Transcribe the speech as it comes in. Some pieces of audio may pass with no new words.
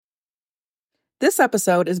This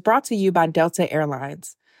episode is brought to you by Delta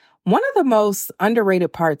Airlines. One of the most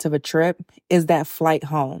underrated parts of a trip is that flight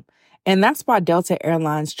home. And that's why Delta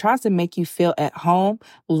Airlines tries to make you feel at home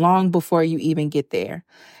long before you even get there.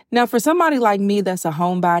 Now, for somebody like me that's a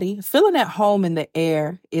homebody, feeling at home in the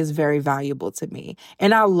air is very valuable to me.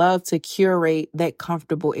 And I love to curate that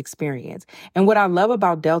comfortable experience. And what I love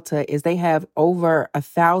about Delta is they have over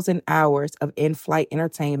 1,000 hours of in-flight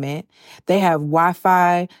entertainment. They have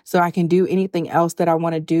Wi-Fi, so I can do anything else that I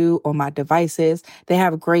want to do on my devices. They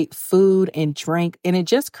have great food and drink, and it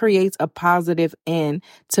just creates a positive end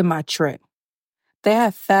to my trip. They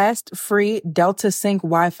have fast, free Delta Sync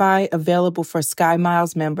Wi-Fi available for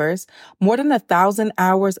SkyMiles members, more than 1,000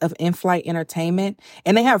 hours of in-flight entertainment,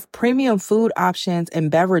 and they have premium food options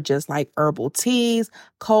and beverages like herbal teas,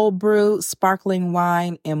 cold brew, sparkling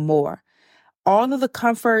wine, and more. All of the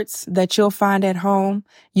comforts that you'll find at home,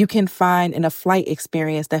 you can find in a flight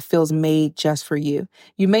experience that feels made just for you.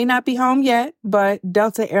 You may not be home yet, but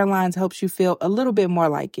Delta Airlines helps you feel a little bit more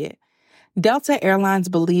like it. Delta Airlines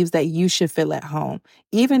believes that you should feel at home,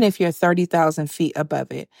 even if you're 30,000 feet above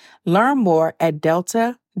it. Learn more at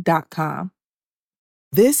delta.com.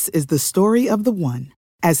 This is the story of the one.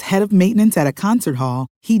 As head of maintenance at a concert hall,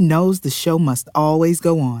 he knows the show must always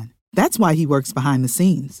go on. That's why he works behind the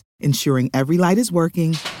scenes, ensuring every light is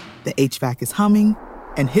working, the HVAC is humming,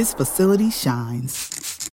 and his facility shines.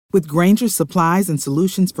 With Grainger's supplies and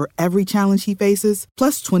solutions for every challenge he faces,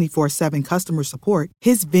 plus 24/7 customer support,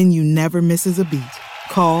 his venue never misses a beat.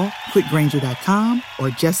 Call quickgrainger.com or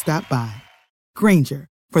just stop by. Grainger,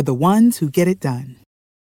 for the ones who get it done.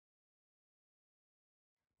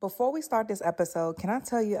 Before we start this episode, can I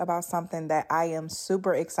tell you about something that I am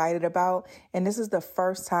super excited about? And this is the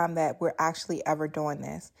first time that we're actually ever doing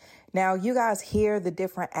this. Now, you guys hear the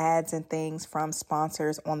different ads and things from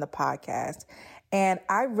sponsors on the podcast. And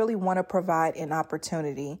I really want to provide an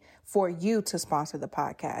opportunity for you to sponsor the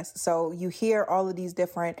podcast. So you hear all of these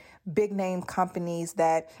different big name companies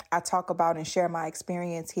that I talk about and share my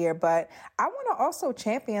experience here, but I want to also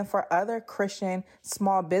champion for other Christian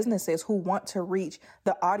small businesses who want to reach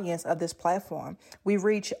the audience of this platform. We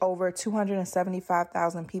reach over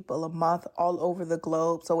 275,000 people a month all over the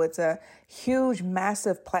globe. So it's a huge,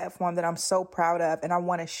 massive platform that I'm so proud of. And I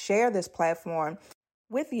want to share this platform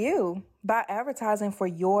with you by advertising for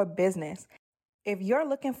your business. If you're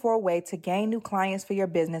looking for a way to gain new clients for your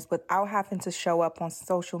business without having to show up on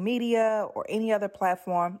social media or any other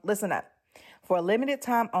platform, listen up. For a limited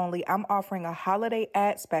time only, I'm offering a holiday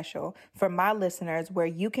ad special for my listeners where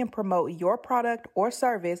you can promote your product or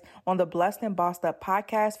service on the Blessed and Bossed Up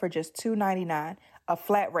podcast for just $2.99, a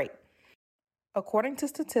flat rate. According to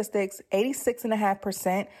statistics,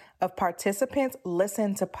 86.5% of participants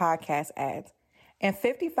listen to podcast ads, and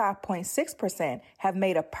 55.6% have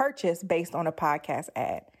made a purchase based on a podcast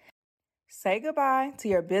ad. Say goodbye to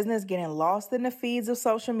your business getting lost in the feeds of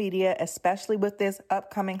social media, especially with this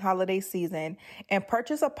upcoming holiday season, and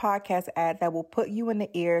purchase a podcast ad that will put you in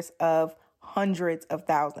the ears of hundreds of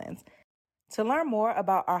thousands. To learn more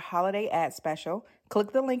about our holiday ad special,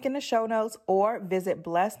 click the link in the show notes or visit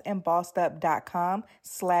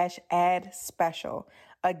blessedandbossedup.com/ad special.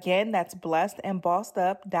 Again, that's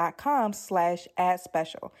blessedandbossedup.com/ad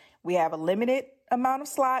special. We have a limited amount of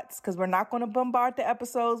slots because we're not going to bombard the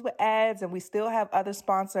episodes with ads, and we still have other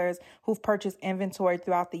sponsors who've purchased inventory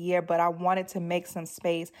throughout the year, but I wanted to make some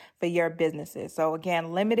space for your businesses. So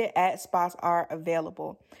again, limited ad spots are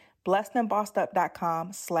available.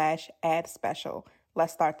 blessedandbossedup.com/ad special.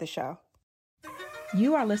 Let's start the show.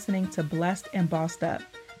 You are listening to Blessed and Bossed Up,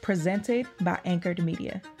 presented by Anchored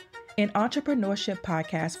Media, an entrepreneurship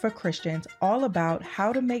podcast for Christians all about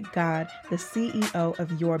how to make God the CEO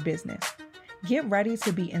of your business. Get ready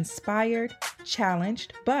to be inspired,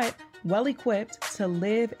 challenged, but well-equipped to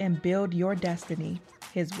live and build your destiny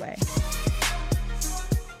His way.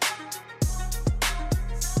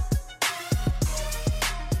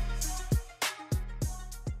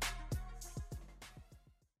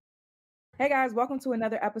 Hey guys, welcome to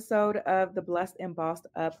another episode of the Blessed and Bossed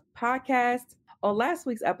Up podcast. On last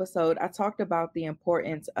week's episode, I talked about the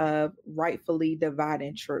importance of rightfully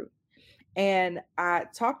dividing truth. And I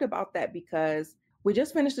talked about that because we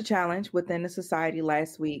just finished a challenge within the society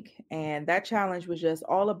last week. And that challenge was just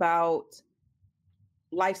all about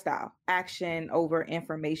lifestyle, action over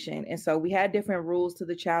information. And so we had different rules to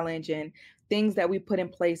the challenge and things that we put in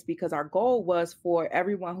place because our goal was for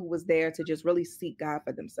everyone who was there to just really seek God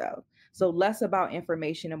for themselves. So less about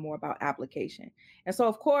information and more about application. And so,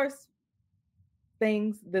 of course,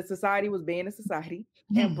 things, the society was being a society,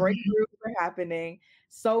 and breakthroughs were happening.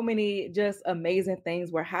 So many just amazing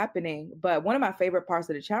things were happening. But one of my favorite parts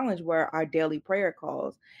of the challenge were our daily prayer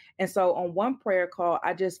calls. And so on one prayer call,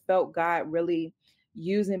 I just felt God really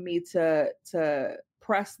using me to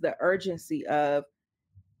press the urgency of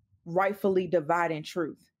rightfully dividing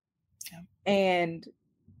truth. Yeah. And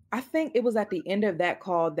I think it was at the end of that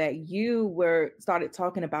call that you started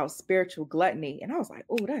talking about spiritual gluttony. And I was like,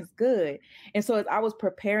 oh, that's good. And so as I was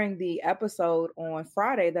preparing the episode on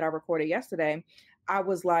Friday that I recorded yesterday, I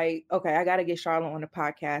was like, okay, I got to get Charlotte on the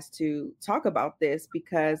podcast to talk about this,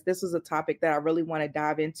 because this is a topic that I really want to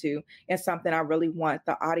dive into and something I really want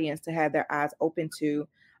the audience to have their eyes open to,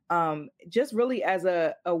 just really as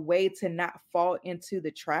a way to not fall into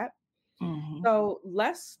the trap. Mm-hmm. So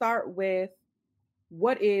let's start with,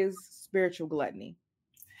 what is spiritual gluttony?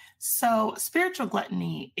 So spiritual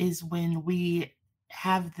gluttony is when we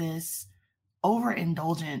have this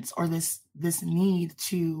overindulgence or this need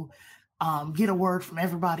to get a word from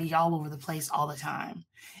everybody all over the place all the time.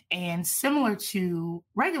 And similar to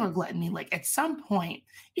regular gluttony, like at some point,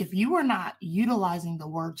 if you are not utilizing the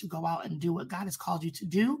word to go out and do what God has called you to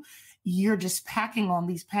do, you're just packing on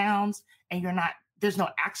these pounds and there's no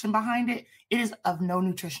action behind it. It is of no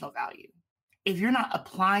nutritional value. If you're not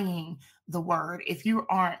applying the word, if you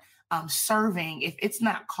aren't serving, if it's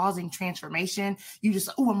not causing transformation, you just,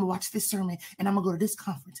 I'm gonna watch this sermon and I'm gonna go to this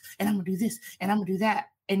conference and I'm gonna do this and I'm gonna do that.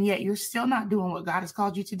 And yet you're still not doing what God has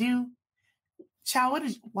called you to do. Child,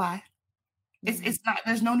 why? It's not,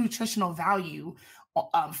 there's no nutritional value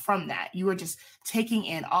from that. You are just taking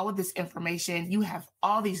in all of this information. You have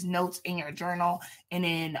all these notes in your journal and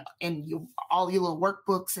in all your little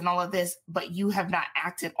workbooks and all of this, but you have not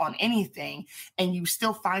acted on anything. And you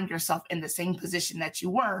still find yourself in the same position that you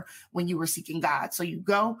were when you were seeking God. So you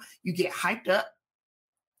go, you get hyped up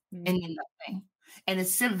and then nothing. And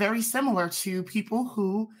it's very similar to people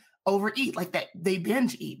who overeat, like that. They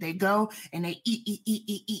binge eat. They go and they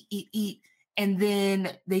eat. And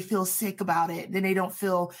then they feel sick about it. Then they don't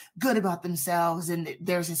feel good about themselves. And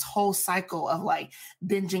there's this whole cycle of like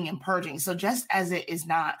binging and purging. So just as it is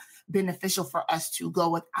not beneficial for us to go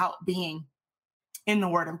without being in the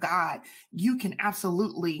Word of God, you can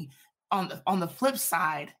absolutely, on the flip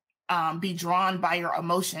side, be drawn by your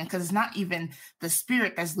emotion, because it's not even the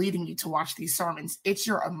spirit that's leading you to watch these sermons. It's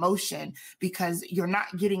your emotion, because you're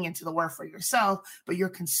not getting into the word for yourself, but you're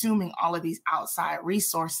consuming all of these outside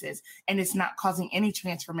resources, and it's not causing any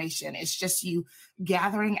transformation. It's just you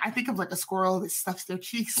gathering. I think of like a squirrel that stuffs their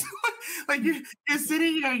cheeks. Like you're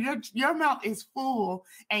sitting here, your mouth is full,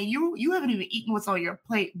 and you haven't even eaten what's on your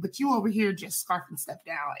plate, but you over here just scarfing stuff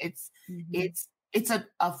down. It's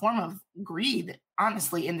a form of greed,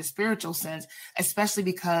 honestly, in the spiritual sense, especially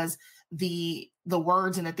because the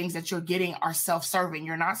words and the things that you're getting are self-serving.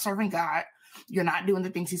 You're not serving God. You're not doing the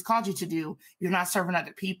things he's called you to do. You're not serving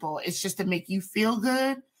other people. It's just to make you feel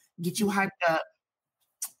good, get you hyped up,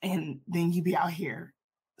 and then you be out here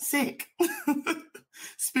sick,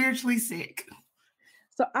 spiritually sick.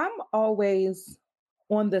 So I'm always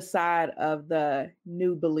on the side of the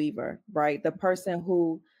new believer, right? The person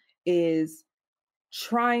who is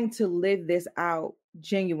trying to live this out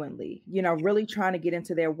genuinely, really trying to get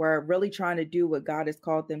into their word, really trying to do what God has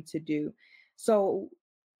called them to do. So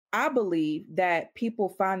I believe that people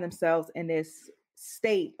find themselves in this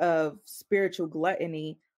state of spiritual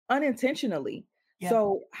gluttony unintentionally. Yeah.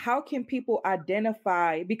 So how can people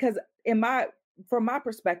identify? Because from my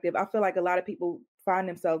perspective, I feel like a lot of people find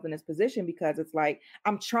themselves in this position because it's like,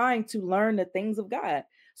 I'm trying to learn the things of God.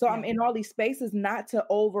 So I'm in all these spaces not to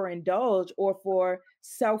overindulge or for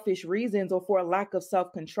selfish reasons or for a lack of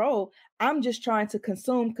self-control. I'm just trying to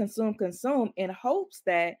consume in hopes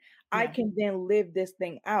that I can then live this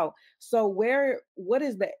thing out. So what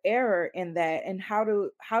is the error in that? And how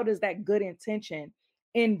does that good intention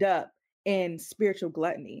end up in spiritual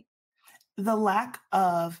gluttony? The lack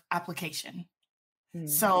of application.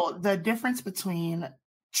 So the difference between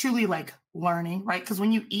truly like learning, right? Because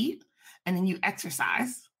when you eat and then you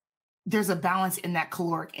exercise, there's a balance in that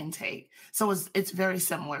caloric intake. So it's very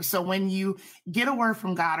similar. So when you get a word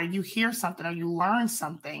from God or you hear something or you learn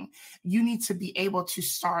something, you need to be able to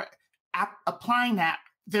start applying that.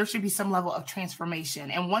 There should be some level of transformation.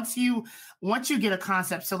 And once you get a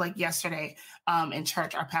concept, so like yesterday in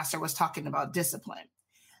church, our pastor was talking about discipline.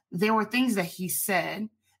 There were things that he said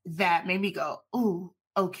that made me go, ooh,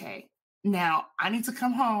 okay. now I need to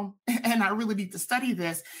come home and I really need to study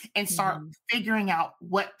this and start figuring out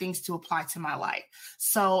what things to apply to my life.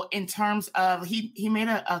 So in terms of, he made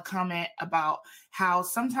a comment about how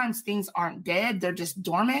sometimes things aren't dead, they're just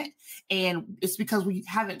dormant. And it's because we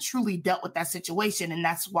haven't truly dealt with that situation. And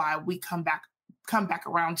that's why we come back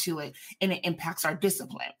around to it, and it impacts our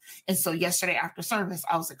discipline. And so yesterday after service,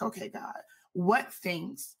 I was like, okay, God, what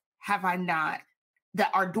things have I not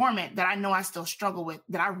that are dormant that I know I still struggle with,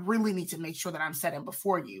 that I really need to make sure that I'm setting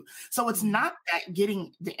before you. So it's not that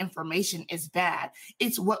getting the information is bad.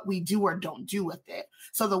 It's what we do or don't do with it.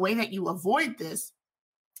 So the way that you avoid this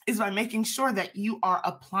is by making sure that you are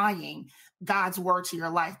applying God's word to your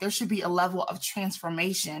life. There should be a level of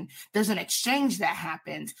transformation. There's an exchange that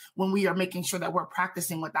happens when we are making sure that we're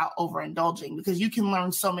practicing without overindulging, because you can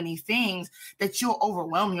learn so many things that you'll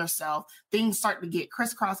overwhelm yourself. Things start to get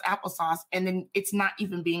crisscross applesauce, and then it's not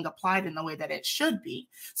even being applied in the way that it should be.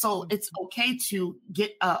 So it's okay to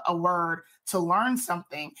get a word, to learn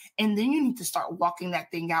something, and then you need to start walking that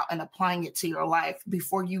thing out and applying it to your life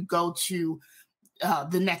before you go to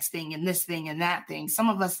the next thing and this thing and that thing. Some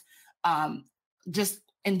of us just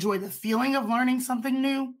enjoy the feeling of learning something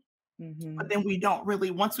new, but then we don't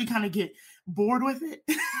really, once we kind of get bored with it,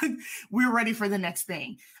 we're ready for the next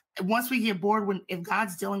thing. Once we get bored, if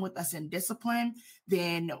God's dealing with us in discipline,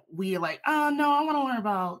 then we're like, oh no, I want to learn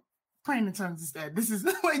about praying in tongues instead. This is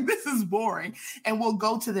this is boring. And we'll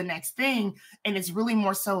go to the next thing. And it's really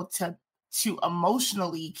more so to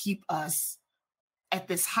emotionally keep us at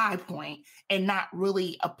this high point and not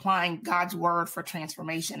really applying God's word for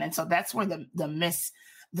transformation. And so that's where the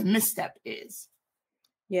misstep is.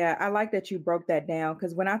 Yeah, I like that you broke that down,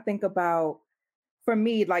 because when I think about, for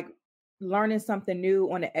me, like learning something new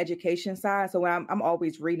on the education side, so when I'm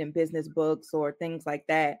always reading business books or things like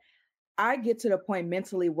that, I get to the point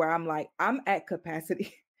mentally where I'm like, I'm at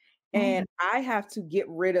capacity and I have to get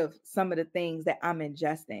rid of some of the things that I'm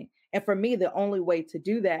ingesting. And for me, the only way to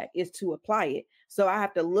do that is to apply it. So I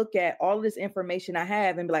have to look at all of this information I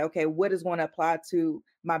have and be like, okay, what is going to apply to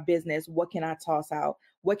my business? What can I toss out?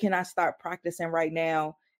 What can I start practicing right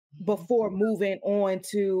now before moving on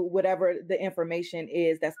to whatever the information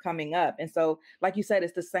is that's coming up? And so, like you said,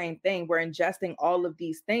 it's the same thing. We're ingesting all of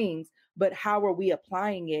these things, but how are we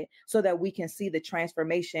applying it so that we can see the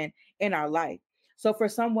transformation in our life? So for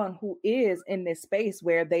someone who is in this space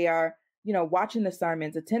where they are, watching the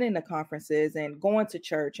sermons, attending the conferences and going to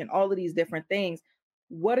church and all of these different things,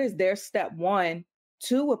 what is their step one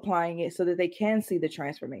to applying it so that they can see the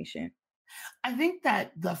transformation? I think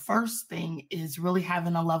that the first thing is really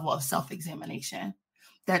having a level of self-examination.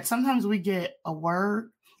 That sometimes we get a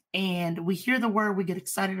word and we hear the word, we get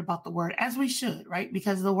excited about the word, as we should, right?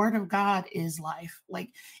 Because the word of God is life. Like,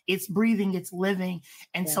 it's breathing, it's living.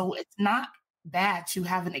 And so it's not bad to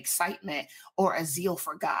have an excitement or a zeal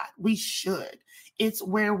for God. We should. It's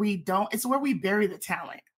where we bury the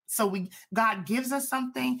talent. So God gives us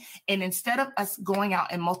something, and instead of us going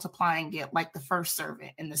out and multiplying it like the first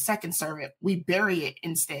servant and the second servant, we bury it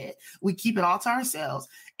instead. We keep it all to ourselves,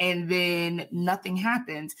 and then nothing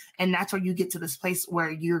happens. And that's where you get to this place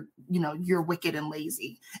where you're wicked and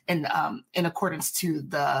lazy, and in accordance to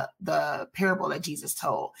the parable that Jesus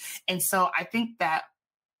told. And so I think that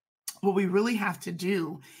what we really have to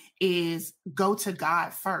do is go to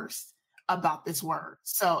God first about this word.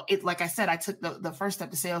 So like I said, I took the first step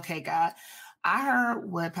to say, okay, God, I heard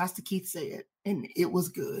what Pastor Keith said and it was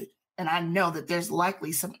good. And I know that there's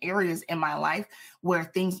likely some areas in my life where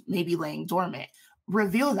things may be laying dormant.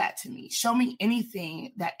 Reveal that to me. Show me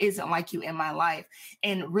anything that isn't like you in my life,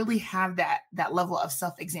 and really have that level of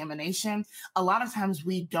self-examination. A lot of times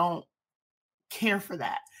we don't care for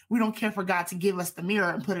that. We don't care for God to give us the mirror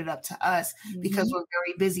and put it up to us, because we're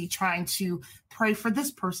very busy trying to pray for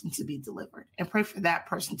this person to be delivered and pray for that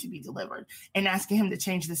person to be delivered and asking him to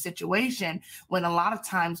change the situation, when a lot of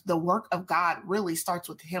times the work of God really starts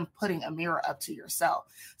with him putting a mirror up to yourself.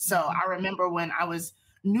 So I remember when I was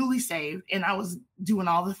newly saved and I was doing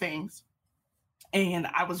all the things, and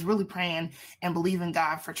I was really praying and believing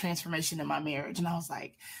God for transformation in my marriage. And I was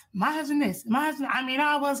like, my husband,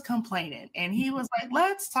 I was complaining. And he was like,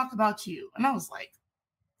 let's talk about you. And I was like,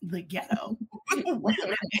 the ghetto. Wait a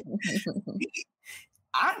minute.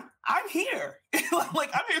 I'm here. Like,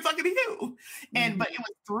 I'm here talking to you. And but it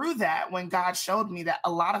was through that when God showed me that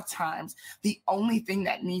a lot of times the only thing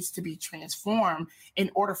that needs to be transformed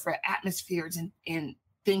in order for atmospheres and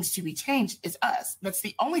things to be changed is us. That's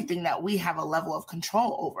the only thing that we have a level of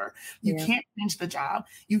control over. You can't change the job.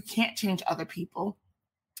 You can't change other people.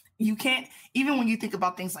 You can't, even when you think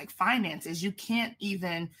about things like finances, you can't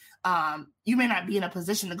even, you may not be in a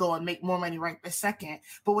position to go and make more money right this second,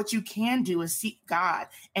 but what you can do is seek God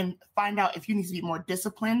and find out if you need to be more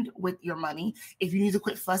disciplined with your money, if you need to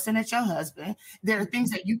quit fussing at your husband. There are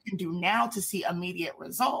things that you can do now to see immediate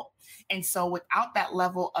result. And so without that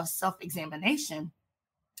level of self-examination,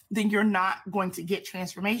 then you're not going to get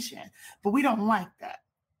transformation. But we don't like that.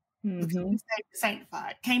 Because we say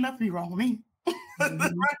sanctified. Can't nothing be wrong with me.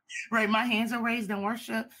 Right. My hands are raised in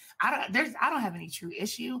worship. I don't have any true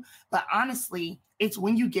issue, but honestly, it's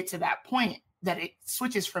when you get to that point that it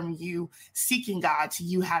switches from you seeking God to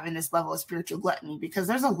you having this level of spiritual gluttony, because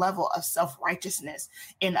there's a level of self-righteousness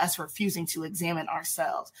in us refusing to examine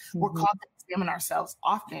ourselves. We're called to examine ourselves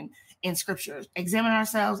often in scriptures, examine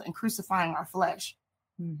ourselves and crucifying our flesh.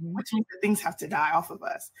 Which means that things have to die off of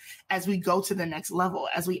us as we go to the next level,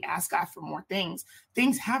 as we ask God for more things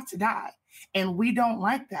have to die. And we don't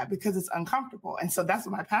like that because it's uncomfortable. And so that's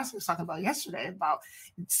what my pastor was talking about yesterday, about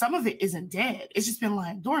some of it isn't dead. It's just been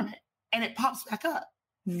lying dormant and it pops back up.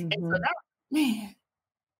 And so that, man,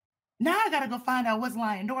 now I got to go find out what's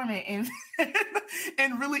lying dormant and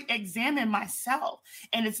and really examine myself.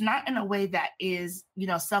 And it's not in a way that is,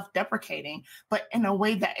 self-deprecating, but in a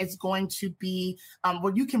way that is going to be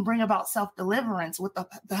where you can bring about self-deliverance with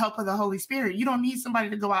the help of the Holy Spirit. You don't need somebody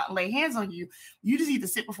to go out and lay hands on you. You just need to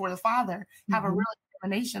sit before the Father, have a real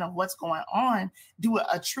examination of what's going on, do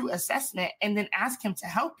a true assessment, and then ask him to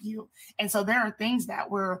help you. And so there are things that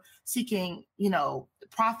we're seeking,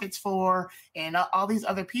 prophets for and all these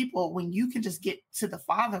other people, when you can just get to the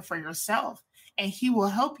Father for yourself and he will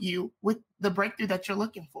help you with the breakthrough that you're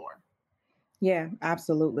looking for. Yeah,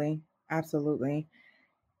 absolutely. Absolutely.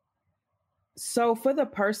 So for the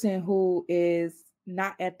person who is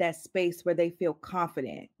not at that space where they feel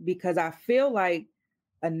confident, because I feel like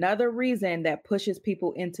another reason that pushes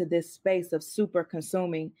people into this space of super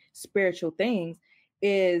consuming spiritual things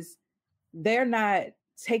is they're not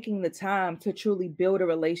taking the time to truly build a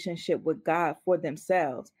relationship with God for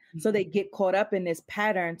themselves. So they get caught up in this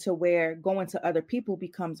pattern to where going to other people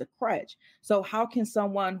becomes a crutch. So how can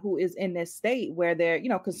someone who is in this state where they're,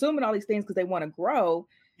 consuming all these things because they want to grow,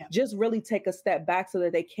 just really take a step back so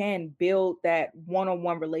that they can build that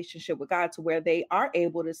one-on-one relationship with God to where they are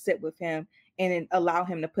able to sit with him and allow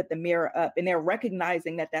him to put the mirror up, and they're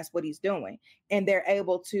recognizing that that's what he's doing. And they're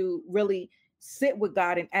able to really sit with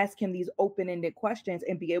God and ask him these open-ended questions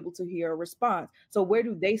and be able to hear a response. So where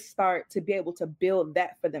do they start to be able to build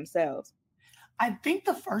that for themselves? I think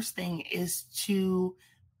the first thing is to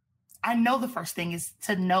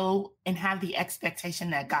know and have the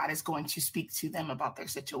expectation that God is going to speak to them about their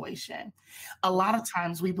situation. A lot of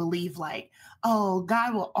times we believe like, oh,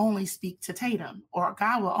 God will only speak to Tatum, or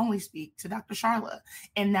God will only speak to Dr. Charlotte.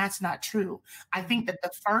 And that's not true. I think that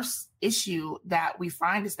the first issue that we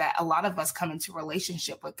find is that a lot of us come into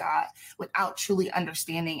relationship with God without truly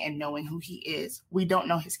understanding and knowing who he is. We don't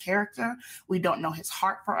know his character. We don't know his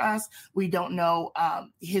heart for us. We don't know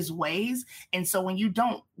his ways. And so when you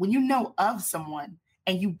know of someone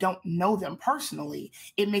and you don't know them personally,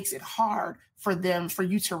 it makes it hard for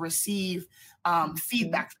you to receive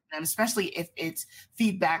feedback from them, especially if it's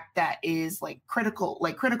feedback that is critical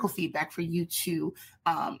feedback for you to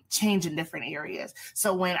change in different areas.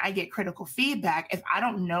 So when I get critical feedback, if I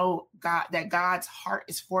don't know that God's heart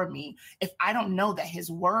is for me, if I don't know that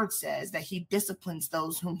his word says that he disciplines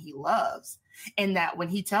those whom he loves, and that when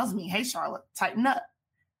he tells me, hey, Charlotte, tighten up,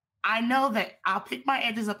 I know that I'll pick my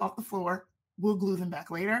edges up off the floor. We'll glue them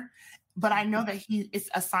back later. But I know that it's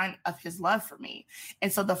a sign of his love for me.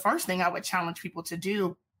 And so the first thing I would challenge people to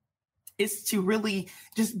do is to really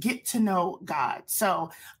just get to know God.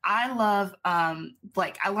 So I love,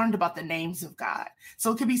 I learned about the names of God.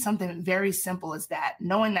 So it could be something very simple as that,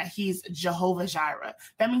 knowing that he's Jehovah Jireh.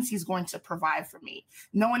 That means he's going to provide for me.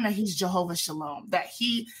 Knowing that he's Jehovah Shalom, that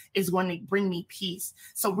he is going to bring me peace.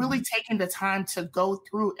 So really taking the time to go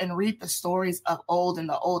through and read the stories of old in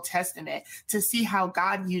the Old Testament to see how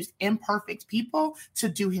God used imperfect people to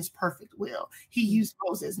do his perfect will. He used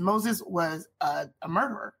Moses. Moses was a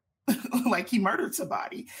murderer. Like he murdered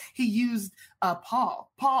somebody. He used Paul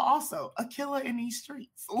also a killer in these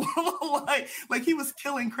streets. like he was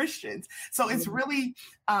killing Christians. So it's really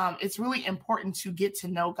important to get to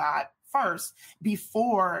know God first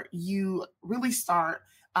before you really start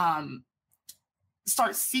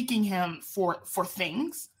seeking him for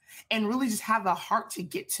things. and really just have a heart to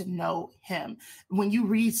get to know him. When you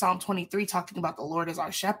read Psalm 23 talking about the Lord as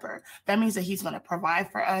our shepherd, that means that he's going to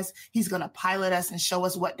provide for us. He's going to pilot us and show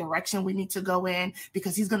us what direction we need to go in,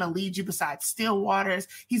 because he's going to lead you beside still waters.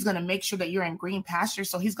 He's going to make sure that you're in green pastures.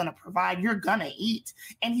 So he's going to provide, you're going to eat,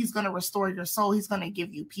 and he's going to restore your soul. He's going to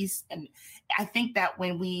give you peace. And I think that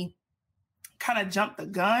when we kind of jump the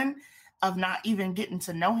gun of not even getting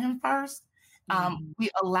to know him first, we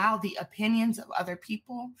allow the opinions of other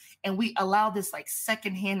people, and we allow this like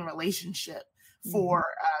secondhand relationship for,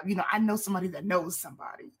 I know somebody that knows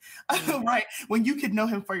somebody, right? When you could know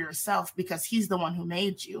him for yourself, because he's the one who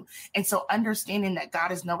made you. And so understanding that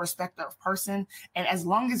God is no respecter of person. And as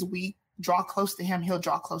long as we draw close to him, he'll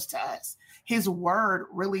draw close to us. His word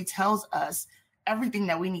really tells us everything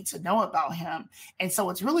that we need to know about him. And so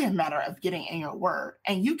it's really a matter of getting in your word.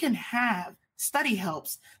 And you can have study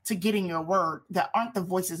helps to get in your word that aren't the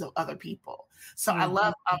voices of other people. So I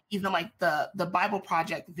love even like the Bible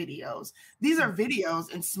Project videos. These are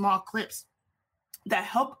videos and small clips that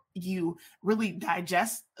help you really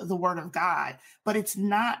digest the word of God, but it's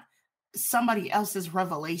not somebody else's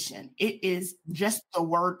revelation. It is just the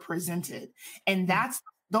word presented. And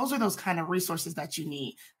those are those kind of resources that you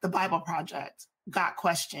need. The Bible Project, Got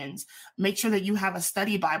Questions. Make sure that you have a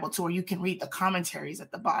study Bible to where you can read the commentaries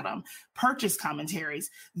at the bottom. Purchase commentaries.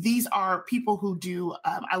 These are people who do,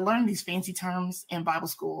 I learned these fancy terms in Bible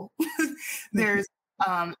school. There's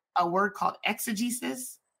a word called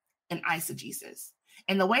exegesis and eisegesis.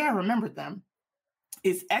 And the way I remembered them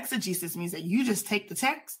is exegesis means that you just take the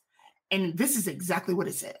text and this is exactly what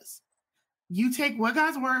it says. You take what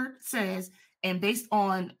God's word says, and based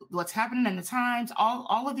on what's happening in the times,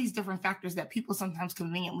 all of these different factors that people sometimes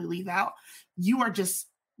conveniently leave out, you are just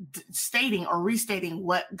stating or restating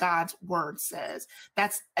what God's word says.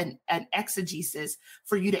 That's an exegesis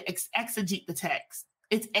for you to exegete the text.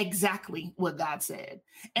 It's exactly what God said.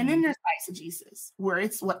 And then there's eisegesis, where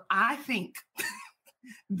it's what I think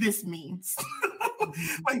this means.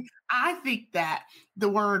 Like, I think that the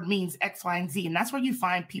word means X, Y, and Z. And that's where you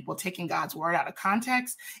find people taking God's word out of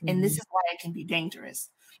context. And this is why it can be dangerous.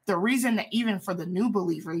 The reason that even for the new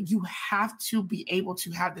believer, you have to be able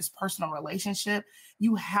to have this personal relationship,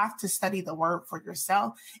 you have to study the word for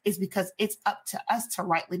yourself, is because it's up to us to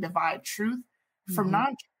rightly divide truth from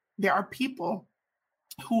non-truth. There are people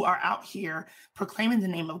who are out here proclaiming the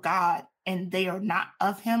name of God, and they are not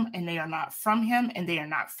of him, and they are not from him, and they are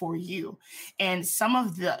not for you. And some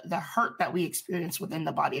of the hurt that we experience within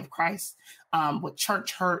the body of Christ, with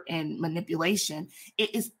church hurt and manipulation,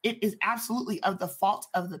 it is absolutely of the fault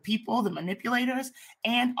of the people, the manipulators.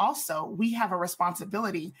 And also we have a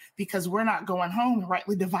responsibility, because we're not going home and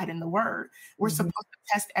rightly dividing the word. We're supposed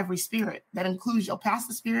to test every spirit. That includes your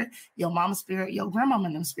pastor spirit, your mama spirit, your grandmama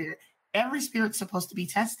and them spirit. Every spirit's supposed to be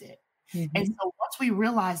tested. And so once we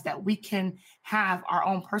realize that we can have our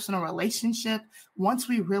own personal relationship, once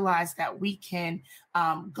we realize that we can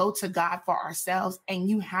go to God for ourselves, and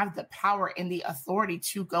you have the power and the authority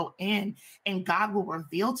to go in, and God will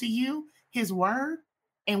reveal to you his word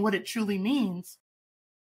and what it truly means.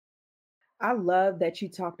 I love that you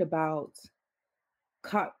talked about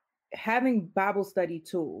having Bible study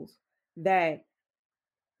tools that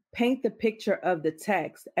paint the picture of the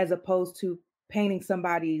text as opposed to painting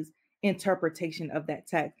somebody's interpretation of that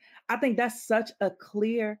text. I think that's such a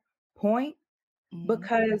clear point,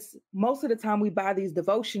 because most of the time we buy these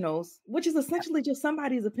devotionals, which is essentially just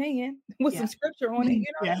somebody's opinion with some scripture on it. You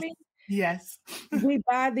know what I mean? Yes. We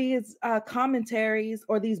buy these commentaries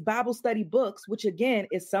or these Bible study books, which again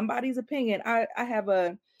is somebody's opinion. I have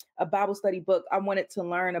a Bible study book. I wanted to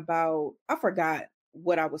learn about, I forgot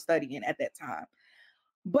what I was studying at that time.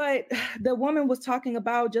 But the woman was talking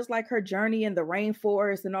about just like her journey in the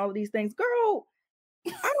rainforest and all of these things. Girl,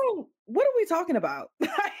 what are we talking about?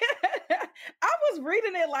 I was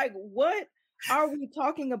reading it like, what are we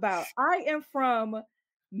talking about? I am from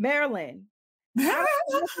Maryland. I'm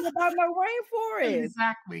talking about no rainforest.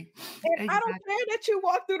 Exactly. And I don't care that you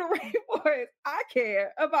walk through the rainforest. I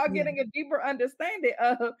care about getting a deeper understanding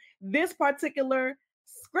of this particular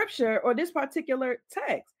scripture or this particular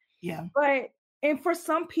text. Yeah. And for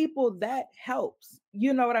some people that helps,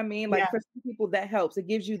 you know what I mean? Like for some people that helps. It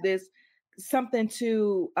gives you this something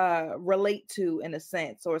to relate to in a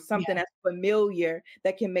sense, or something that's familiar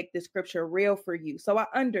that can make the scripture real for you. So I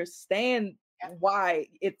understand why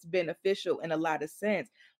it's beneficial in a lot of sense,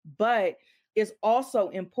 but it's also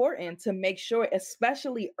important to make sure,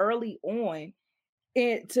 especially early on,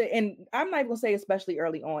 and I'm not even gonna say especially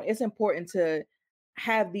early on, it's important to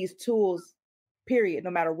have these tools, period, no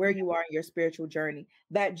matter where you are in your spiritual journey,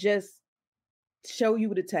 that just show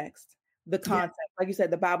you the text, the concept. Like you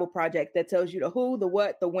said, the Bible Project that tells you the who, the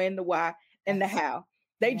what, the when, the why, and the how.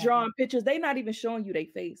 They drawing pictures. They not even showing you their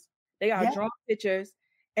face. They are drawing pictures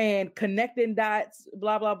and connecting dots,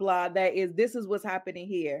 blah, blah, blah. This is what's happening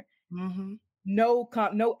here. Mm-hmm. No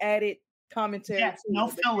added commentary. Yes, no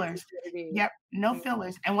fillers. Yep, no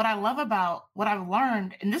fillers. And what I love about what I've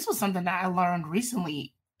learned, and this was something that I learned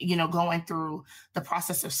recently, going through the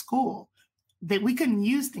process of school, that we couldn't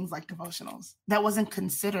use things like devotionals. That wasn't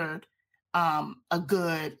considered a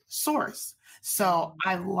good source. So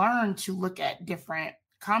I learned to look at different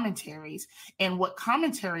commentaries, and what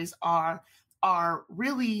commentaries are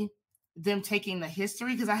really them taking the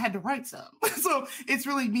history, because I had to write some. So it's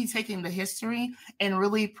really me taking the history and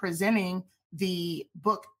really presenting the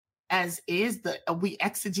book as is. We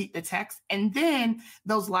exegete the text, and then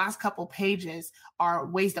those last couple pages are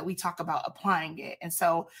ways that we talk about applying it. And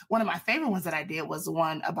so one of my favorite ones that I did was the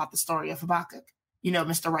one about the story of Habakkuk.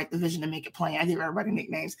 Mr. Write the Vision and Make It Plain. I give everybody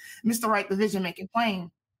nicknames. Mr. Write the Vision, Make It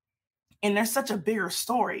Plain. And there's such a bigger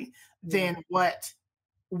story than what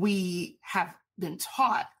we have been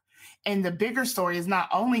taught. And the bigger story is not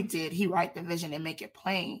only did he write the vision and make it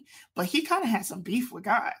plain, but he kind of had some beef with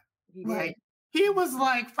God, right? He was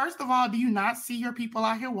like, first of all, do you not see your people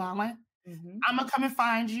out here wilding? Mm-hmm. I'm going to come and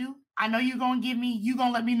find you. I know you're going to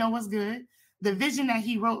let me know what's good. The vision that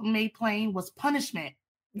he wrote and made plain was punishment.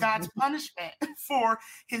 God's punishment for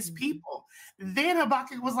his people. Then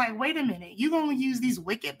Habakkuk was like, wait a minute, you're going to use these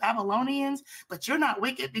wicked Babylonians, but you're not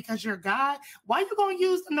wicked because you're God. Why are you going to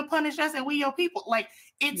use them to punish us and we your people? Like,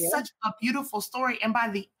 it's such a beautiful story. And by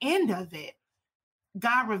the end of it,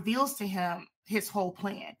 God reveals to him his whole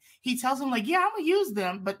plan. He tells him, like, yeah, I'm going to use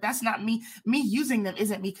them, but that's not me. Me using them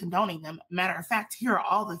isn't me condoning them. Matter of fact, here are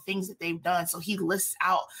all the things that they've done. So he lists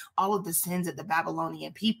out all of the sins of the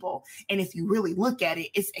Babylonian people. And if you really look at it,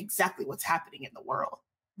 it's exactly what's happening in the world.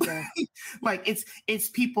 Yeah. Like it's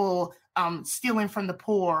people stealing from the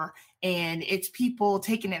poor, and it's people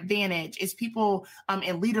taking advantage. It's people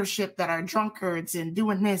in leadership that are drunkards and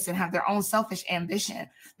doing this and have their own selfish ambition.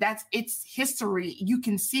 It's history. You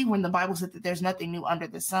can see when the Bible said that there's nothing new under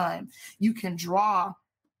the sun. You can draw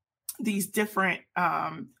these different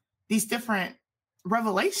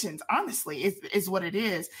revelations. Honestly, is what it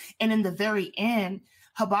is. And in the very end,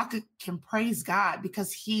 Habakkuk can praise God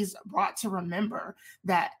because he's brought to remember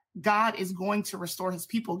that God is going to restore his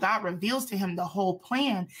people. God reveals to him the whole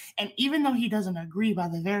plan. And even though he doesn't agree, by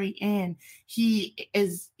the very end, he's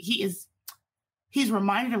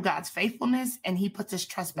reminded of God's faithfulness, and he puts his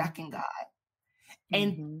trust back in God.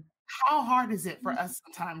 And how hard is it for us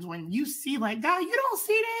sometimes when you see, like, God, you don't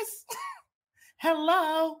see this?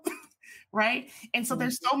 Hello. Right. And so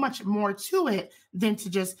there's so much more to it than to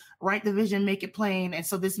just write the vision, make it plain. And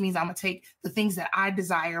so this means I'm going to take the things that I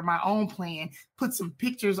desire, my own plan, put some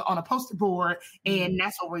pictures on a poster board, and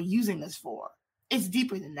that's what we're using this for. It's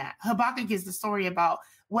deeper than that. Habakkuk is the story about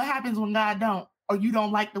what happens when God don't, or you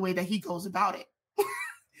don't like the way that he goes about it.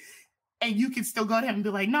 And you can still go to him and be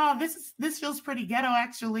like, no, this feels pretty ghetto,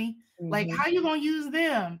 actually. Like, how you going to use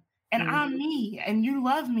them? And I'm me, and you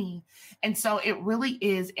love me. And so it really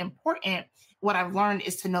is important. What I've learned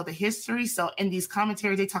is to know the history. So in these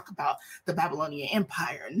commentaries, they talk about the Babylonian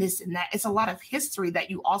Empire and this and that. It's a lot of history that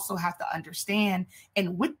you also have to understand.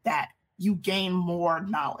 And with that, you gain more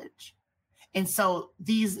knowledge. And so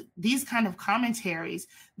these kind of commentaries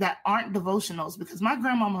that aren't devotionals, because my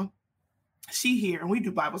grandmama, she here, and we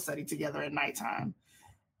do Bible study together at nighttime.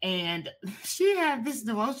 And she had this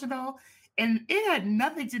devotional, and it had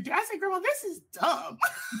nothing to do. I said, Grandma, this is dumb.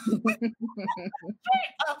 I said,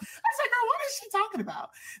 Girl, what is she talking about?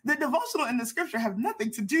 The devotional and the scripture have nothing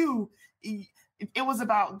to do. It was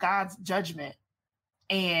about God's judgment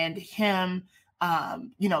and him,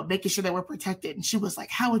 making sure that we're protected. And she was like,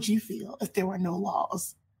 how would you feel if there were no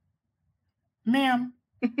laws? Ma'am,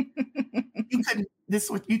 you couldn't. This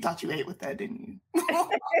is what you thought you ate with that, didn't you?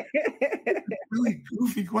 Really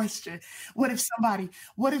goofy question. What if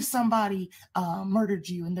somebody murdered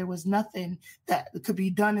you and there was nothing that could be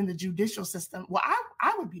done in the judicial system? Well,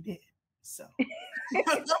 I would be dead. So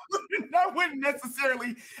I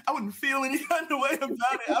wouldn't feel any kind of way about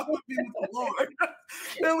it. I would be with the Lord.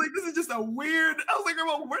 And like, this is just a weird. I was like,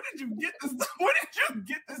 well, where did you get this? Where did you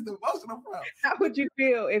get this devotional from? How would you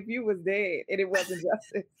feel if you was dead and it wasn't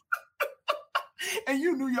justice? And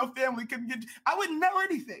you knew your family couldn't get you? I wouldn't know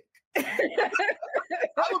anything.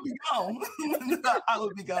 I would be gone. I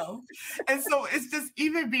would be gone. And so it's just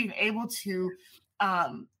even being able to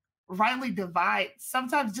rightly divide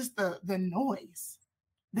sometimes just the noise.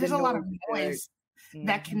 There's a lot of noise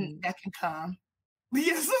that can come.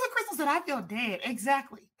 Yeah, Sister Crystal said, I feel dead.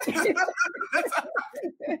 Exactly. I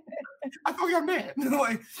feel like I'm dead.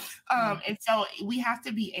 Like, and so we have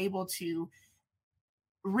to be able to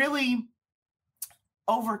really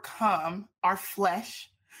overcome our flesh,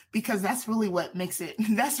 because that's really what makes it,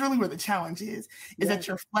 that's really where the challenge is that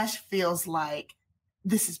your flesh feels like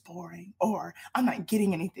this is boring, or I'm not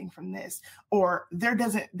getting anything from this, or there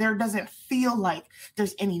doesn't feel like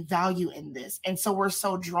there's any value in this. And so we're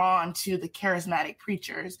so drawn to the charismatic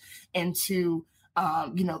preachers and to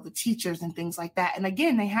the teachers and things like that. And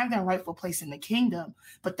again, they have their rightful place in the kingdom,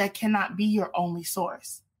 but that cannot be your only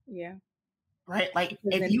source. Yeah. Right? Like,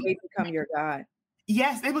 because if they become your God.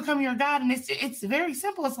 Yes, they become your God. And it's very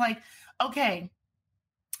simple. It's like, okay,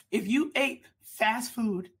 if you ate fast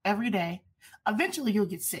food every day, eventually you'll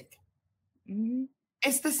get sick. Mm-hmm.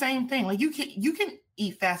 It's the same thing. Like, you can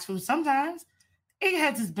eat fast food sometimes. It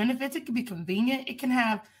has its benefits. It can be convenient. It can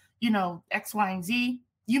have, X, Y, and Z.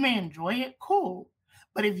 You may enjoy it. Cool.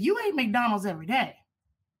 But if you ate McDonald's every day,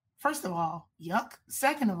 first of all, yuck.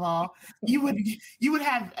 Second of all, you would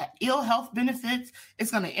have ill health benefits.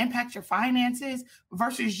 It's going to impact your finances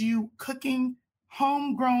versus you cooking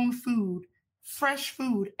homegrown food, fresh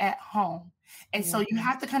food at home. And so you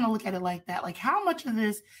have to kind of look at it like that. Like, how much of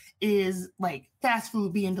this is like fast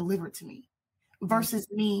food being delivered to me versus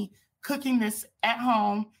me cooking this at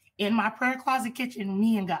home in my prayer closet kitchen,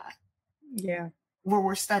 me and God. Yeah. Where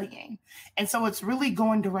we're studying. And so it's really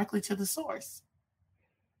going directly to the source.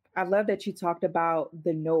 I love that you talked about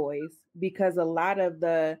the noise, because a lot of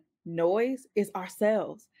the noise is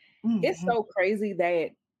ourselves. Mm-hmm. It's so crazy that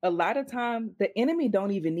a lot of time the enemy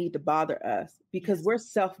don't even need to bother us because we're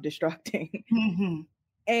self-destructing. Mm-hmm.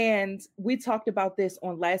 And we talked about this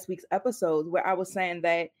on last week's episode, where I was saying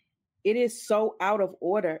that it is so out of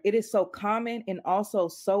order. It is so common and also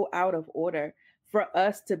so out of order for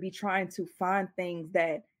us to be trying to find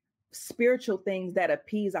spiritual things that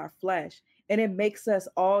appease our flesh. And it makes us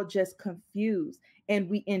all just confused, and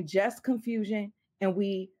we ingest confusion, and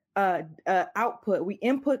we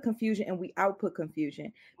input confusion and we output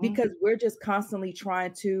confusion, because we're just constantly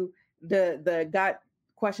trying to, the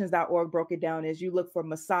GotQuestions.org broke it down as you look for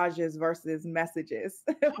massages versus messages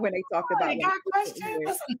when they talked about got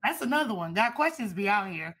questions. That's another one. Got questions be out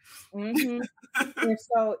here. Mm-hmm. And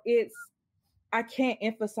so I can't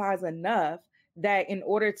emphasize enough that in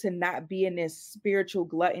order to not be in this spiritual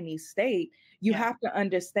gluttony state, you have to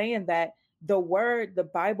understand that the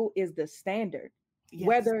Bible is the standard. Yes.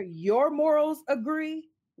 Whether your morals agree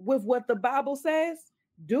with what the Bible says,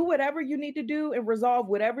 do whatever you need to do and resolve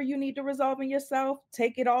whatever you need to resolve in yourself.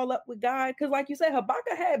 Take it all up with God. Because like you said,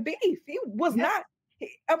 Habakkuk had beef. He was not,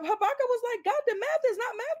 Habakkuk was like, God, the math is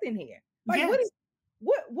not math in here. Like, what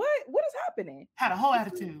is happening? Had a whole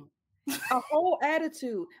attitude. A whole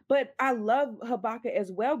attitude. But I love Habakkuk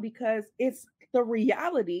as well, because it's the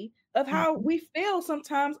reality of how we feel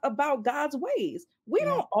sometimes about God's ways. We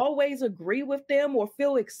don't always agree with them or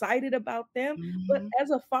feel excited about them. But as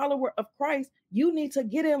a follower of Christ, you need to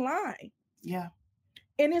get in line. Yeah.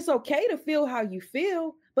 And it's okay to feel how you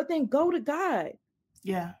feel, but then go to God.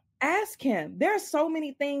 Yeah. Ask him. There are so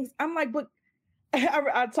many things. I'm like, but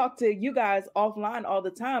I talk to you guys offline all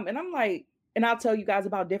the time, and I'm like, and I'll tell you guys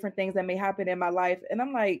about different things that may happen in my life. And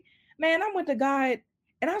I'm like, man, I went to God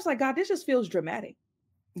and I was like, God, this just feels dramatic.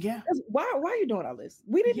 Yeah. Why are you doing all this?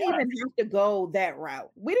 We didn't even have to go that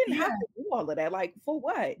route. We didn't have to do all of that. Like, for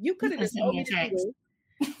what? You could have just told me to do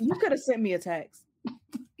this. You could have sent me a text.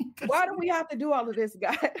 Why do we have to do all of this,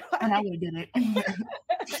 God? And I would have did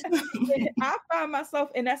it. I find myself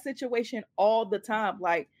in that situation all the time.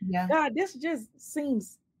 Like, God, this just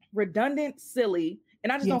seems redundant, silly.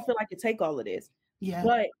 And I just don't feel like to take all of this. Yeah.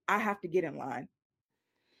 But I have to get in line.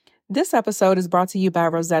 This episode is brought to you by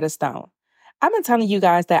Rosetta Stone. I've been telling you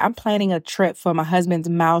guys that I'm planning a trip for my husband's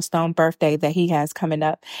milestone birthday that he has coming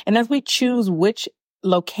up. And as we choose which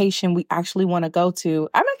location we actually want to go to,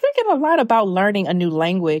 I've been thinking a lot about learning a new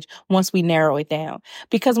language once we narrow it down.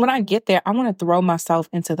 Because when I get there, I want to throw myself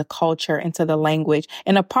into the culture, into the language.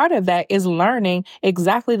 And a part of that is learning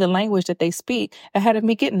exactly the language that they speak ahead of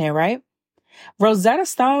me getting there, right? Rosetta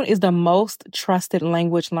Stone is the most trusted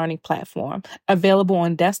language learning platform, available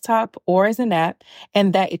on desktop or as an app,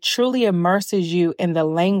 and that it truly immerses you in the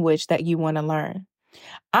language that you want to learn.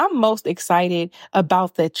 I'm most excited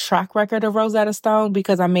about the track record of Rosetta Stone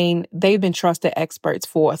because, they've been trusted experts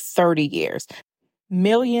for 30 years.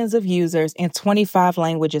 Millions of users in 25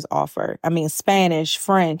 languages offered. Spanish,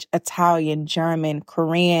 French, Italian, German,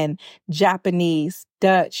 Korean, Japanese,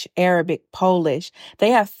 Dutch, Arabic, Polish. They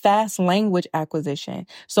have fast language acquisition.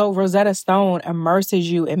 So Rosetta Stone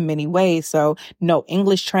immerses you in many ways. So no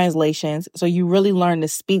English translations. So you really learn to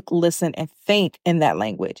speak, listen, and think in that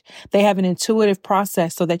language. They have an intuitive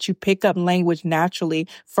process so that you pick up language naturally,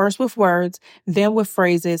 first with words, then with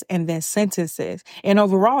phrases, and then sentences. And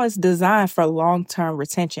overall, it's designed for long-term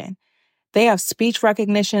retention. They have speech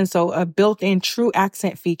recognition, so a built-in true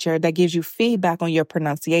accent feature that gives you feedback on your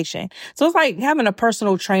pronunciation. So it's like having a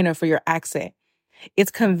personal trainer for your accent. It's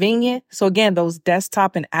convenient. So again, those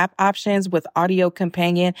desktop and app options with audio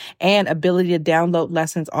companion and ability to download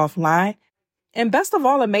lessons offline. And best of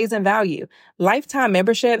all, amazing value. Lifetime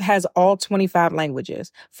membership has all 25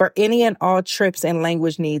 languages for any and all trips and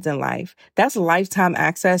language needs in life. That's lifetime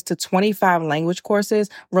access to 25 language courses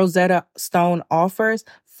Rosetta Stone offers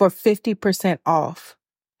for 50% off.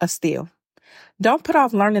 A steal. Don't put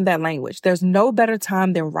off learning that language. There's no better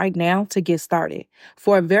time than right now to get started.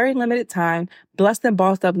 For a very limited time, Blessed and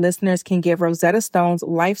Bossed Up listeners can get Rosetta Stone's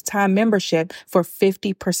lifetime membership for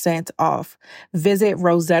 50% off. Visit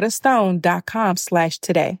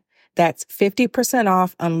rosettastone.com/today. That's 50%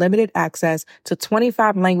 off unlimited access to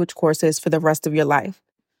 25 language courses for the rest of your life.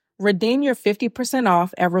 Redeem your 50%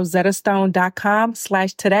 off at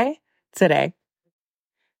rosettastone.com/today today.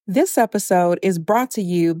 This episode is brought to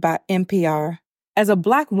you by NPR. As a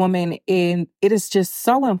Black woman, it is just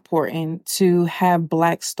so important to have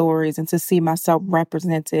Black stories and to see myself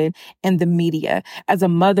represented in the media. As a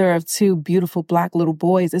mother of two beautiful Black little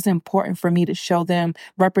boys, it's important for me to show them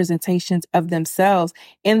representations of themselves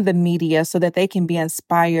in the media so that they can be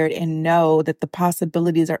inspired and know that the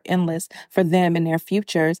possibilities are endless for them and their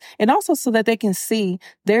futures, and also so that they can see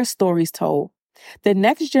their stories told. The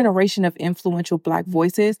next generation of influential Black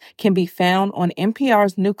voices can be found on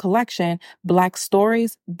NPR's new collection, Black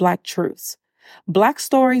Stories, Black Truths. Black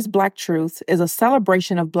Stories, Black Truths is a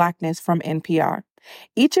celebration of Blackness from NPR.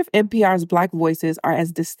 Each of NPR's Black voices are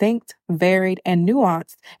as distinct, varied, and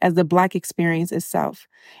nuanced as the Black experience itself.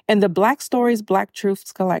 In the Black Stories, Black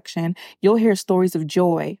Truths collection, you'll hear stories of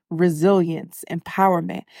joy, resilience,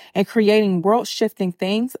 empowerment, and creating world-shifting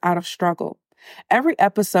things out of struggle. Every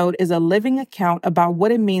episode is a living account about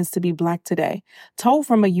what it means to be Black today, told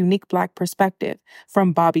from a unique Black perspective.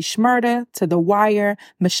 From Bobby Shmurda to The Wire,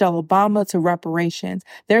 Michelle Obama to reparations,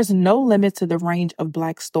 there's no limit to the range of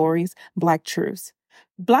Black stories, Black truths.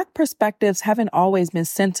 Black perspectives haven't always been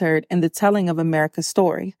centered in the telling of America's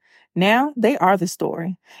story. Now they are the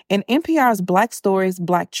story. In NPR's Black Stories,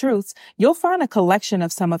 Black Truths, you'll find a collection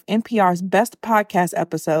of some of NPR's best podcast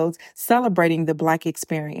episodes celebrating the Black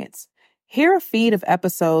experience. Hear a feed of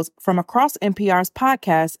episodes from across NPR's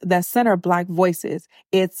podcasts that center Black voices.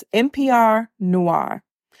 It's NPR Noir.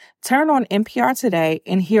 Turn on NPR today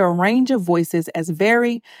and hear a range of voices as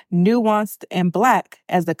varied, nuanced, and Black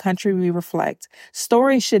as the country we reflect.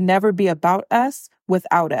 Stories should never be about us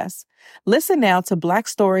without us. Listen now to Black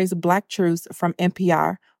Stories, Black Truths from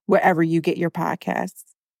NPR, wherever you get your podcasts.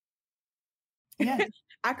 Yeah.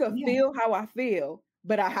 I could feel how I feel,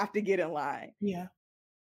 but I have to get in line. Yeah.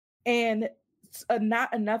 And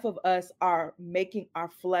not enough of us are making our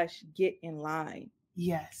flesh get in line.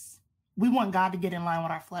 Yes. We want God to get in line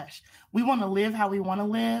with our flesh. We want to live how we want to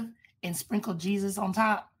live and sprinkle Jesus on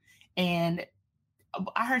top. And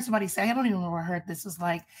I heard somebody say, I don't even know where I heard this, is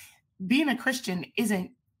like, being a Christian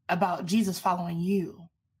isn't about Jesus following you.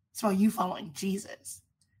 It's about you following Jesus.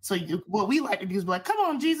 So what we like to do is be like, come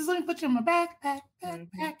on, Jesus, let me put you in my backpack. And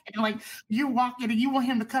like, you're walking and you want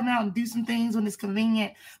him to come out and do some things when it's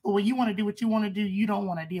convenient. But when you want to do what you want to do, you don't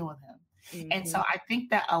want to deal with him. Mm-hmm. And so I think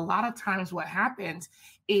that a lot of times what happens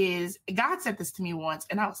is, God said this to me once,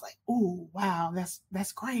 and I was like, oh, wow,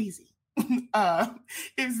 that's crazy.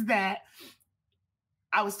 Is that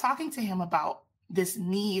I was talking to him about this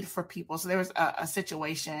need for people. So there was a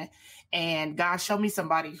situation, and God showed me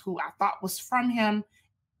somebody who I thought was from him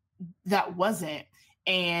that wasn't.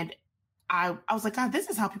 And I was like, God, this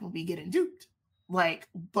is how people be getting duped. Like,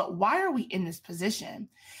 but why are we in this position?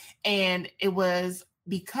 And it was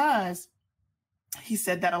because he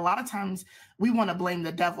said that a lot of times we want to blame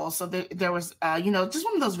the devil. So there was, just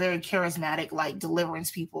one of those very charismatic, like,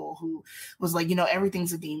 deliverance people who was like,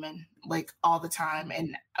 everything's a demon, like, all the time.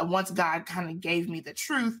 And once God kind of gave me the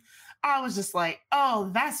truth, I was just like,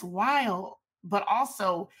 oh, that's wild. But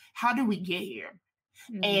also, how do we get here?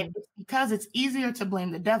 Mm-hmm. And it's because it's easier to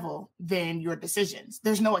blame the devil than your decisions.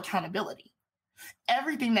 There's no accountability.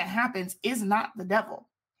 Everything that happens is not the devil.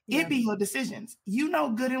 Yeah. It be your decisions. You know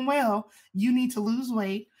good and well you need to lose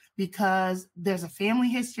weight because there's a family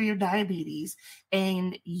history of diabetes,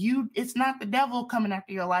 and it's not the devil coming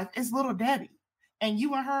after your life. It's little Debbie. and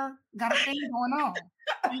you and her got a thing going on.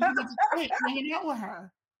 And you need to quit hanging out with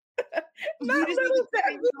her. You just need to quit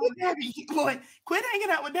hanging out with Debbie. Boy, quit hanging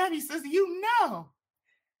out with Debbie, sister. You know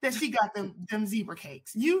that she got them zebra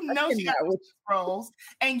cakes. You know she got those rolls,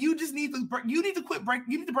 and you just need to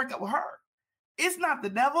break up with her. It's not the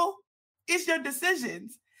devil, it's your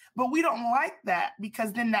decisions. But we don't like that,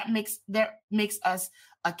 because then that makes us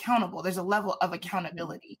accountable. There's a level of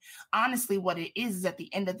accountability. Honestly, what it is at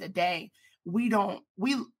the end of the day, we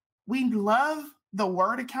love the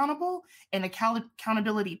word accountable and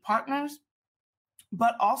accountability partners,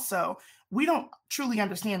 but also we don't truly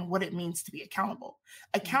understand what it means to be accountable.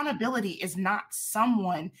 Accountability is not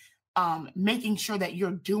someone making sure that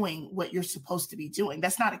you're doing what you're supposed to be doing.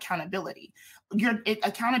 That's not accountability.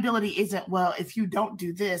 Accountability isn't, well, if you don't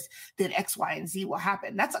do this, then X, Y, and Z will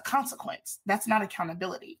happen. That's a consequence. That's not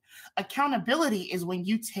accountability. Accountability is when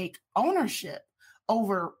you take ownership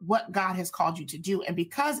over what God has called you to do. And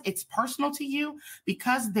because it's personal to you,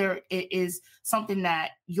 because it is something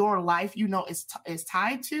that your life, is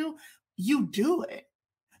tied to, you do it.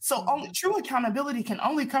 So only true accountability can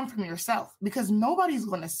only come from yourself, because nobody's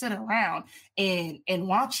going to sit around and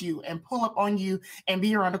watch you and pull up on you and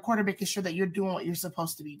be around the corner making sure that you're doing what you're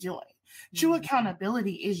supposed to be doing. True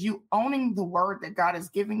accountability is you owning the word that God is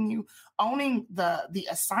giving you, owning the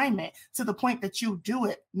assignment to the point that you do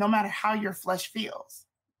it no matter how your flesh feels.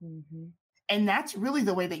 And that's really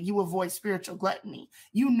the way that you avoid spiritual gluttony.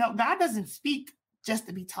 God doesn't speak just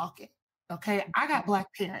to be talking. Okay. I got Black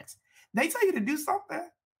parents. They tell you to do something.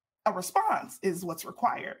 A response is what's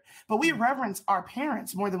required. But we reverence our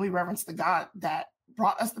parents more than we reverence the God that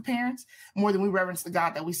brought us the parents, more than we reverence the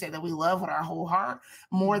God that we say that we love with our whole heart,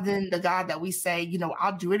 more than the God that we say,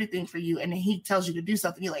 I'll do anything for you. And then he tells you to do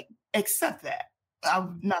something. You're like, accept that.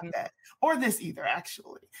 Not that. Or this either,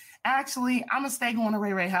 actually. Actually, I'm going to stay going to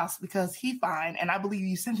Ray Ray house because he fine. And I believe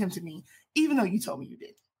you sent him to me, even though you told me you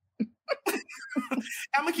did.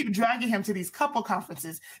 I'm gonna keep dragging him to these couple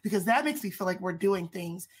conferences because that makes me feel like we're doing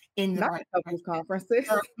things in the right couples conferences.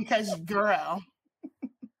 Because girl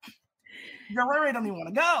Ray don't even want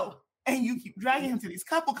to go, and you keep dragging him to these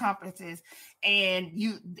couple conferences, and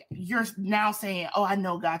you're now saying, "Oh, I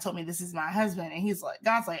know God told me this is my husband," and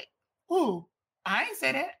God's like, "Ooh, I ain't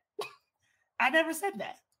said that. I never said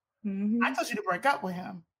that. I told you to break up with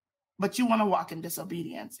him, but you want to walk in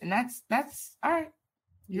disobedience, and that's all right."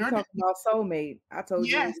 You're talking about soulmate. I told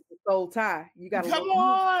you it's the soul tie. You got to come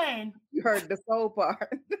on. You heard the soul part.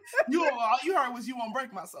 All you heard was you won't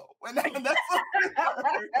break my soul, and that's what you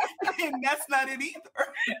heard. And that's not it either.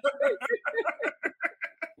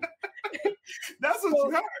 That's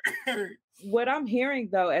what you heard. What I'm hearing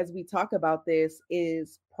though, as we talk about this,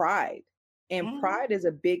 is pride, and pride is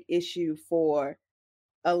a big issue for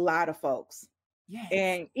a lot of folks. Yes.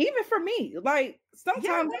 And even for me, like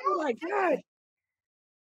sometimes I'm like, God,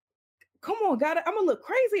 come on, God, I'm gonna look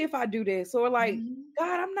crazy if I do this, or like,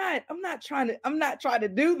 God, I'm not trying to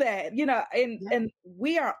do that, and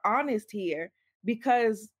we are honest here,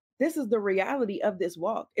 because this is the reality of this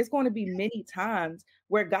walk. It's going to be many times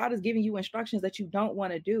where God is giving you instructions that you don't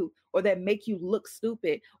want to do, or that make you look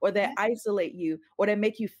stupid, or that isolate you, or that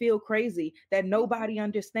make you feel crazy, that nobody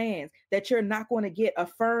understands, that you're not going to get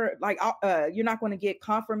you're not going to get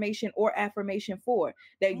confirmation or affirmation for,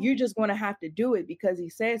 that you're just going to have to do it because he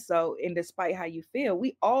said so. And despite how you feel,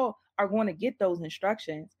 we all are going to get those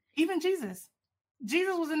instructions. Even Jesus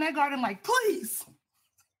was in that garden like, please.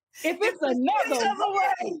 If it's another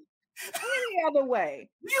way. Any other way.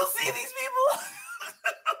 You see these people?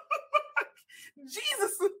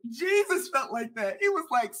 Jesus felt like that. He was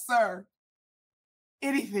like, sir,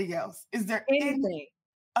 anything else? Is there any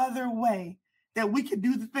other way that we can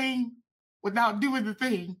do the thing without doing the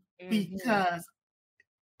thing? Because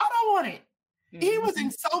I don't want it. He was in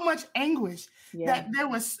so much anguish that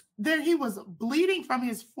he was bleeding from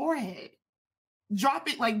his forehead,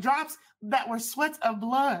 dropping like drops that were sweats of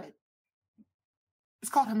blood. It's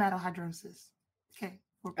called hematohidrosis.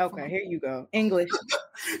 Okay, here you go. English.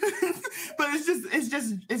 But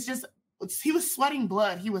it's just he was sweating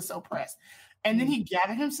blood. He was so pressed. And then he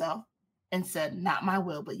gathered himself and said, not my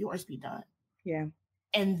will, but yours be done. Yeah.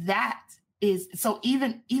 And that is, so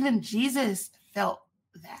even Jesus felt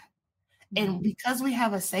that. And because we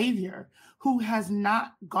have a Savior who has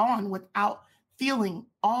not gone without feeling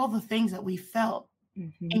all the things that we felt,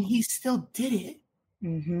 and he still did it.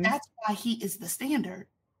 That's why he is the standard.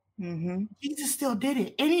 Jesus still did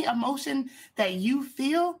it. Any emotion that you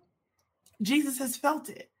feel, Jesus has felt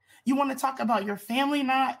it. You want to talk about your family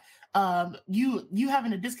not you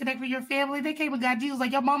having a disconnect with your family? They came and got Jesus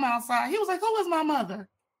like, your mama outside. He was like, who is my mother?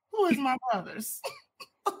 Who is my brothers?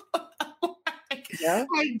 Like, Yeah.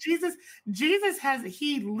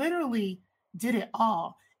 He literally did it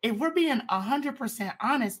all. If we're being 100%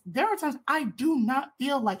 honest, there are times I do not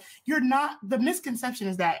feel like the misconception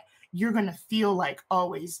is that you're going to feel like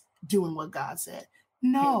always doing what God said.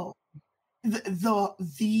 No, the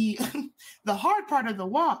hard part of the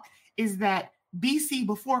walk is that BC,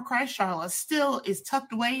 before Christ, Charlotte, still is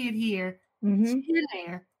tucked away in here, in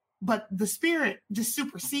there, but the Spirit just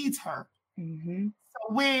supersedes her. So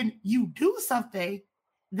when you do something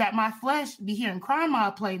that my flesh be hearing crime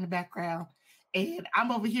mob play in the background, and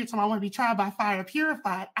I'm over here telling I want to be tried by fire,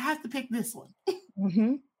 purified, I have to pick this one.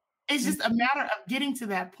 It's just a matter of getting to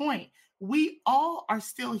that point. We all are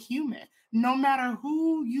still human, no matter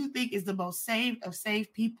who you think is the most saved of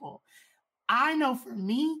saved people. I know for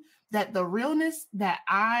me that the realness that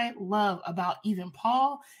I love about even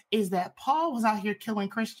Paul is that Paul was out here killing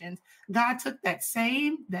Christians. God took that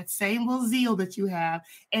same little zeal that you have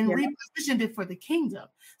and repositioned it for the kingdom.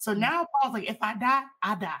 So now Paul's like, if I die,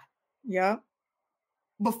 I die. Yeah.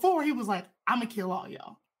 Before he was like, I'm gonna kill all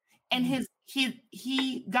y'all. And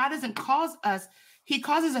God doesn't cause us, he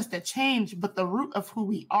causes us to change, but the root of who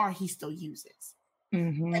we are, he still uses.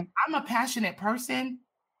 Like, I'm a passionate person.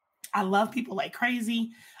 I love people like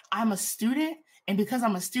crazy. I'm a student. And because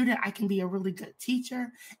I'm a student, I can be a really good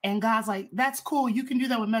teacher. And God's like, that's cool. You can do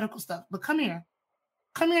that with medical stuff, but come here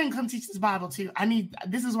and come teach this Bible too.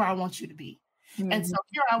 This is where I want you to be. And so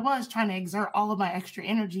here I was trying to exert all of my extra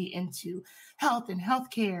energy into health and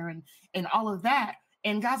healthcare and all of that.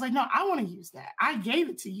 And God's like, no, I want to use that. I gave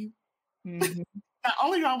it to you. Not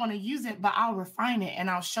only do I want to use it, but I'll refine it and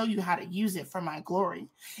I'll show you how to use it for my glory.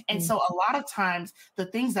 And so a lot of times the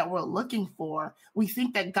things that we're looking for, we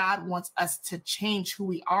think that God wants us to change who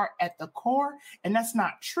we are at the core. And that's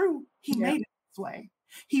not true. He made it this way.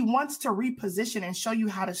 He wants to reposition and show you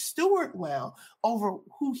how to steward well over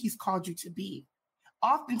who he's called you to be.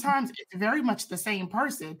 Oftentimes, it's very much the same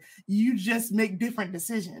person. You just make different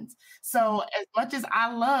decisions. So as much as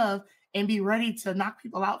I love and be ready to knock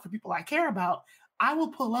people out for people I care about, I will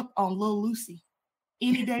pull up on Lil Lucy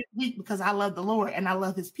any day of the week because I love the Lord and I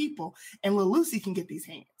love his people. And Lil Lucy can get these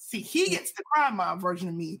hands. See, he gets the crime mob version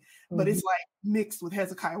of me, but it's like mixed with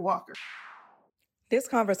Hezekiah Walker. This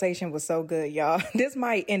conversation was so good, y'all. This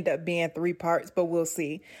might end up being 3 parts, but we'll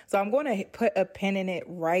see. So I'm going to put a pin in it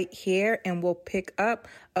right here, and we'll pick up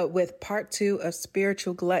with part 2 of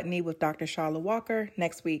Spiritual Gluttony with Dr. Charlotte Walker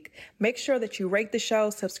next week. Make sure that you rate the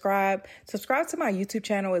show, subscribe to my YouTube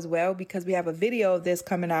channel as well, because we have a video of this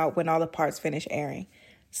coming out when all the parts finish airing.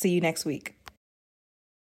 See you next week.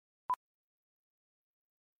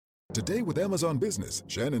 Today with Amazon Business,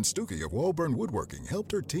 Shannon Stuckey of Walburn Woodworking helped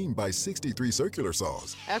her team buy 63 circular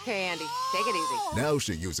saws. Okay, Andy, take it easy. Now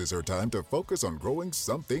she uses her time to focus on growing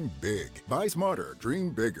something big. Buy smarter,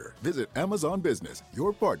 dream bigger. Visit Amazon Business,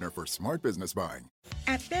 your partner for smart business buying.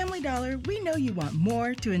 At Family Dollar, we know you want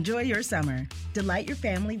more to enjoy your summer. Delight your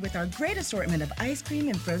family with our great assortment of ice cream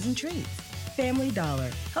and frozen treats. Family Dollar,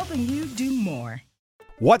 helping you do more.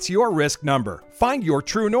 What's your risk number? Find your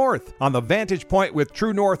true north. On the Vantage Point with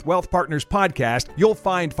True North Wealth Partners podcast, you'll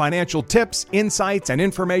find financial tips, insights, and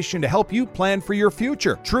information to help you plan for your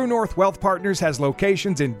future. True North Wealth Partners has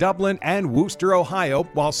locations in Dublin and Worcester, Ohio,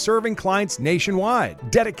 while serving clients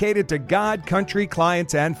nationwide. Dedicated to God, country,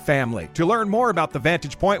 clients, and family. To learn more about the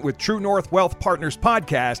Vantage Point with True North Wealth Partners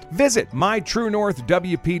podcast, visit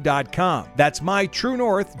mytruenorthwp.com. That's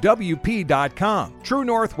mytruenorthwp.com. True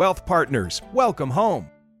North Wealth Partners. Welcome home.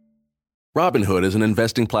 Robinhood is an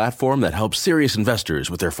investing platform that helps serious investors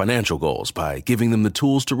with their financial goals by giving them the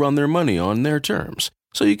tools to run their money on their terms,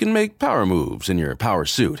 so you can make power moves in your power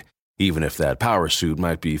suit, even if that power suit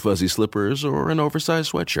might be fuzzy slippers or an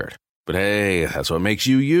oversized sweatshirt. But hey, that's what makes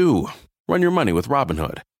you you. Run your money with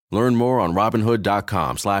Robinhood. Learn more on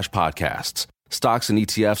Robinhood.com/podcasts. Stocks and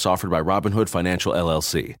ETFs offered by Robinhood Financial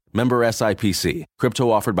LLC. Member SIPC. Crypto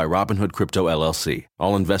offered by Robinhood Crypto LLC.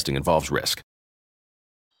 All investing involves risk.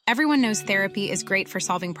 Everyone knows therapy is great for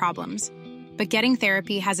solving problems, but getting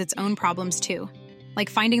therapy has its own problems too, like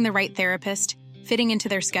finding the right therapist, fitting into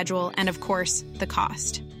their schedule, and of course, the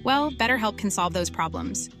cost. Well, BetterHelp can solve those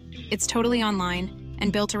problems. It's totally online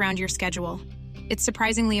and built around your schedule. It's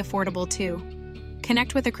surprisingly affordable too.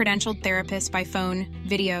 Connect with a credentialed therapist by phone,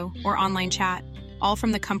 video, or online chat, all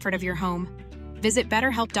from the comfort of your home. Visit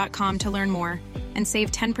BetterHelp.com to learn more and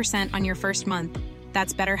save 10% on your first month.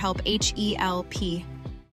 That's BetterHelp, H-E-L-P.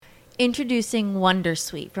 Introducing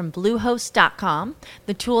Wondersuite from Bluehost.com,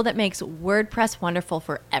 the tool that makes WordPress wonderful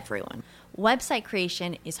for everyone. Website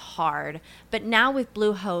creation is hard, but now with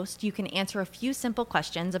Bluehost, you can answer a few simple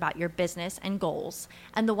questions about your business and goals,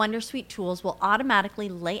 and the Wondersuite tools will automatically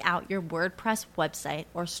lay out your WordPress website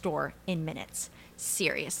or store in minutes.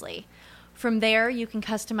 Seriously. From there, you can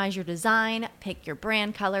customize your design, pick your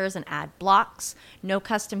brand colors, and add blocks. No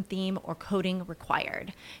custom theme or coding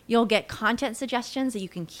required. You'll get content suggestions that you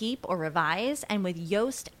can keep or revise, and with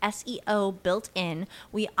Yoast SEO built in,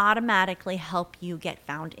 we automatically help you get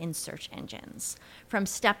found in search engines. From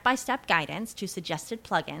step-by-step guidance to suggested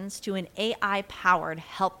plugins to an AI-powered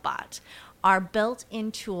help bot, our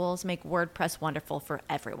built-in tools make WordPress wonderful for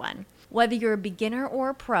everyone. Whether you're a beginner or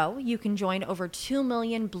a pro, you can join over 2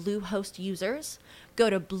 million Bluehost users. Go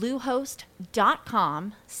to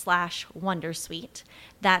bluehost.com/wondersuite.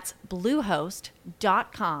 That's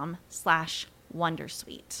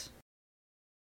bluehost.com/wondersuite.